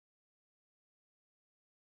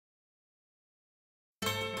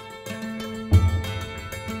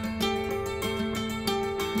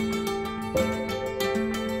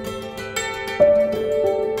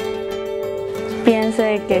pienso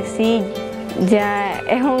de que sí, ya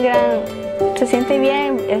es un gran, se siente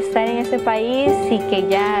bien estar en este país y que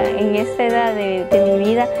ya en esta edad de mi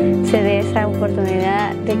vida se dé esa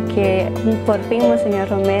oportunidad de que por fin Monseñor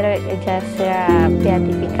Romero ya sea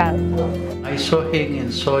beatificado. I saw him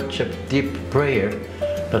in such a deep prayer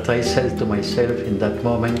that I said to myself in that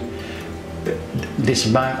moment, this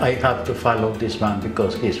man, I have to follow this man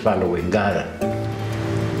because he's following God.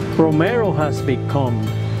 Romero has become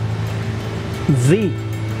the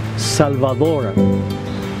Salvadoran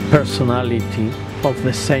personality of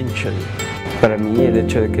the century. Para mí el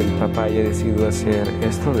hecho de que el Papa haya decidido hacer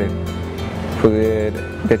esto de poder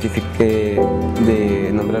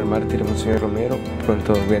de nombrar mártir a Monseñor Romero,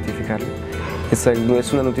 pronto beatificarlo,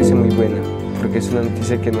 es una noticia muy buena, porque es una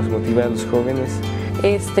noticia que nos motiva a los jóvenes.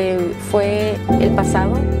 Fue el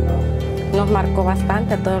pasado, nos marcó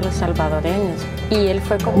bastante a todos los salvadoreños y él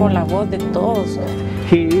fue como la voz de todos.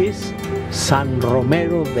 He is San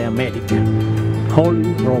Romero de América,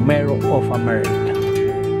 Holy Romero of America.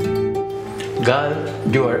 God,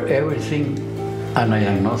 you are everything and I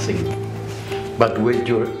am nothing. But with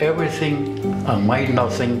your everything and my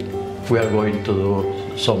nothing, we are going to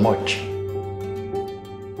do so much.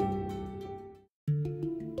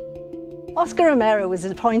 Oscar Romero was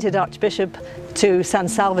appointed Archbishop to San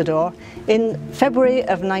Salvador in February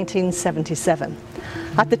of 1977.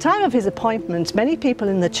 At the time of his appointment, many people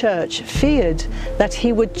in the church feared that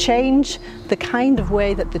he would change the kind of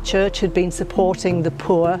way that the church had been supporting the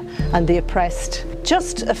poor and the oppressed.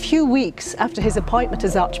 Just a few weeks after his appointment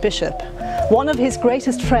as Archbishop, one of his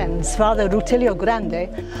greatest friends, Father Rutilio Grande,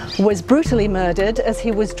 was brutally murdered as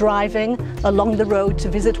he was driving along the road to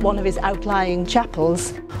visit one of his outlying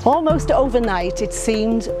chapels. Almost overnight, it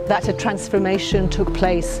seemed that a transformation took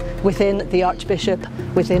place within the Archbishop,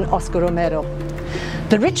 within Oscar Romero.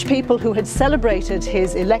 The rich people who had celebrated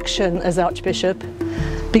his election as Archbishop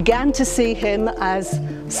began to see him as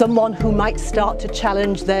someone who might start to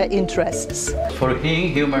challenge their interests. For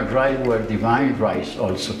him, human rights were divine rights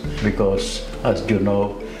also, because, as you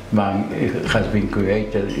know, man has been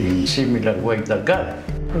created in similar way that God.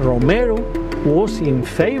 Romero was in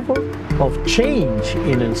favor of change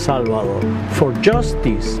in El Salvador, for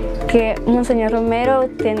justice. Que Monseñor Romero,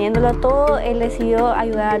 teniéndolo todo, él decidió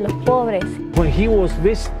ayudar a los pobres. When he was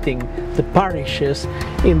visiting the parishes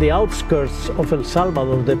in the outskirts of El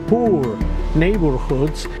Salvador, the poor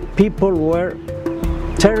neighborhoods, people were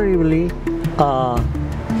terribly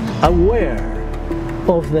aware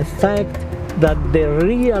of the fact that the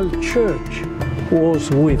real church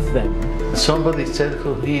was with them. Somebody said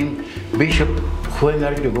to him, Bishop, when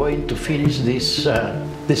are you going to finish this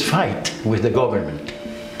fight with the government?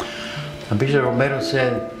 And Bishop Romero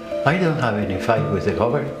said, I don't have any fight with the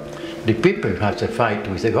government. The people have a fight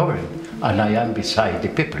with the government, and I am beside the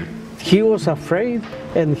people. He was afraid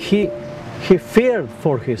and he feared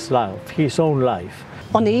for his life, his own life.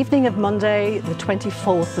 On the evening of Monday, the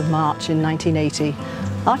 24th of March in 1980,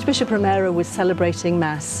 Archbishop Romero was celebrating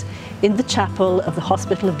Mass in the chapel of the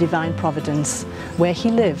Hospital of Divine Providence, where he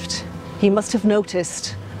lived. He must have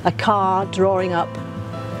noticed a car drawing up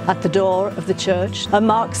at the door of the church. A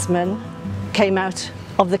marksman came out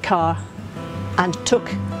of the car and took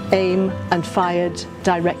aim and fired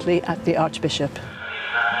directly at the Archbishop.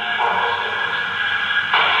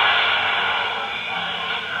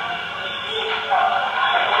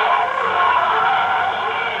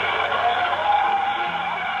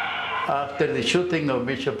 After the shooting of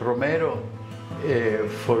Bishop Romero,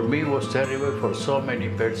 for me was terrible, for so many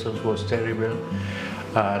persons was terrible,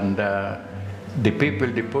 and the people,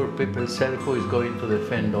 the poor people said, who is going to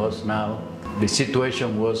defend us now? The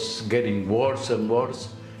situation was getting worse and worse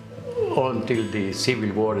until the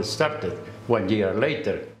civil war started 1 year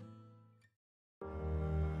later.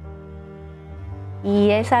 Y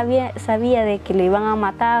él sabía de que le iban a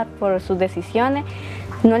matar por sus decisiones,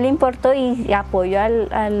 no le importó y apoyó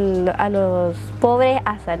a los pobres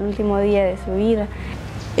hasta el último día de su vida.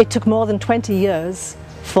 It took more than 20 years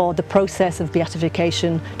for the process of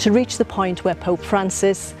beatification to reach the point where Pope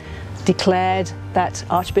Francis declared that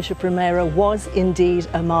Archbishop Romero was indeed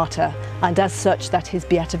a martyr, and as such that his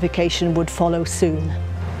beatification would follow soon.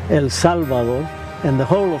 El Salvador and the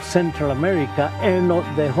whole of Central America and not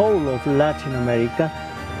the whole of Latin America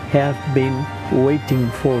have been waiting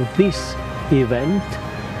for this event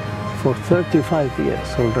for 35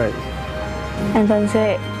 years already.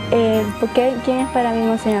 Entonces, ¿quién es para mí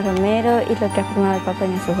Monseñor Romero y lo que ha formado el Papa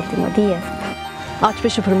en esos últimos días?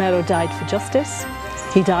 Archbishop Romero died for justice.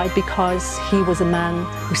 He died because he was a man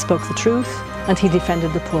who spoke the truth and he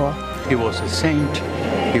defended the poor. He was a saint,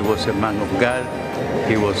 he was a man of God,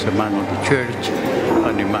 he was a man of the church,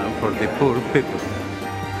 and a man for the poor people.